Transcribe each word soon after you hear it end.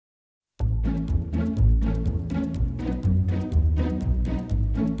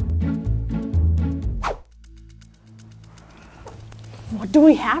What do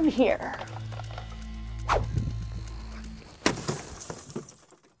we have here?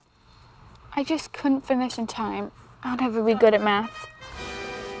 I just couldn't finish in time. I'll never be good at math.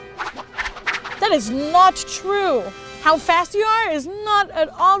 That is not true. How fast you are is not at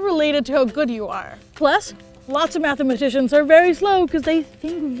all related to how good you are. Plus, lots of mathematicians are very slow because they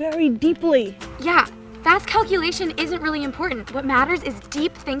think very deeply. Yeah, fast calculation isn't really important. What matters is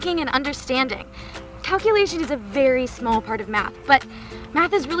deep thinking and understanding. Calculation is a very small part of math, but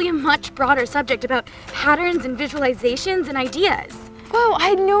math is really a much broader subject about patterns and visualizations and ideas. Whoa, I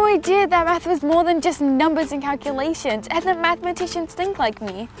had no idea that math was more than just numbers and calculations, and that mathematicians think like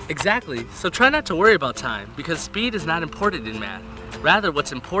me. Exactly, so try not to worry about time, because speed is not important in math. Rather,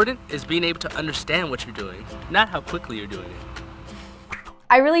 what's important is being able to understand what you're doing, not how quickly you're doing it.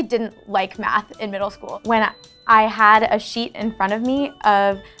 I really didn't like math in middle school. When I had a sheet in front of me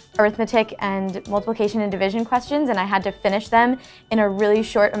of arithmetic and multiplication and division questions, and I had to finish them in a really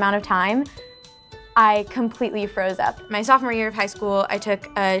short amount of time, I completely froze up. My sophomore year of high school, I took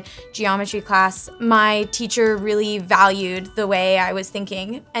a geometry class. My teacher really valued the way I was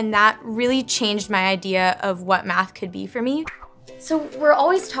thinking, and that really changed my idea of what math could be for me. So we're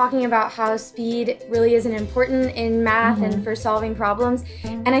always talking about how speed really isn't important in math and for solving problems.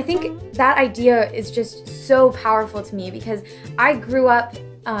 And I think that idea is just so powerful to me because I grew up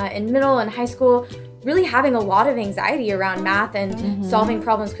in middle and high school really having a lot of anxiety around math and solving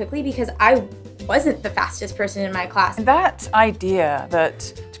problems quickly because I wasn't the fastest person in my class. That idea that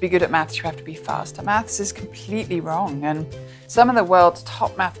to be good at maths you have to be fast at maths is completely wrong, and some of the world's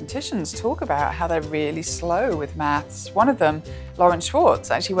top mathematicians talk about how they're really slow with maths. One of them, Lawrence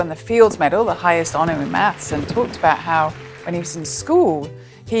Schwartz, actually won the Fields Medal, the highest honor in maths, and talked about how when he was in school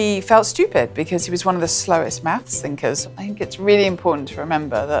he felt stupid because he was one of the slowest maths thinkers. I think it's really important to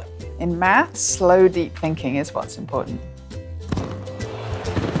remember that in maths, slow, deep thinking is what's important.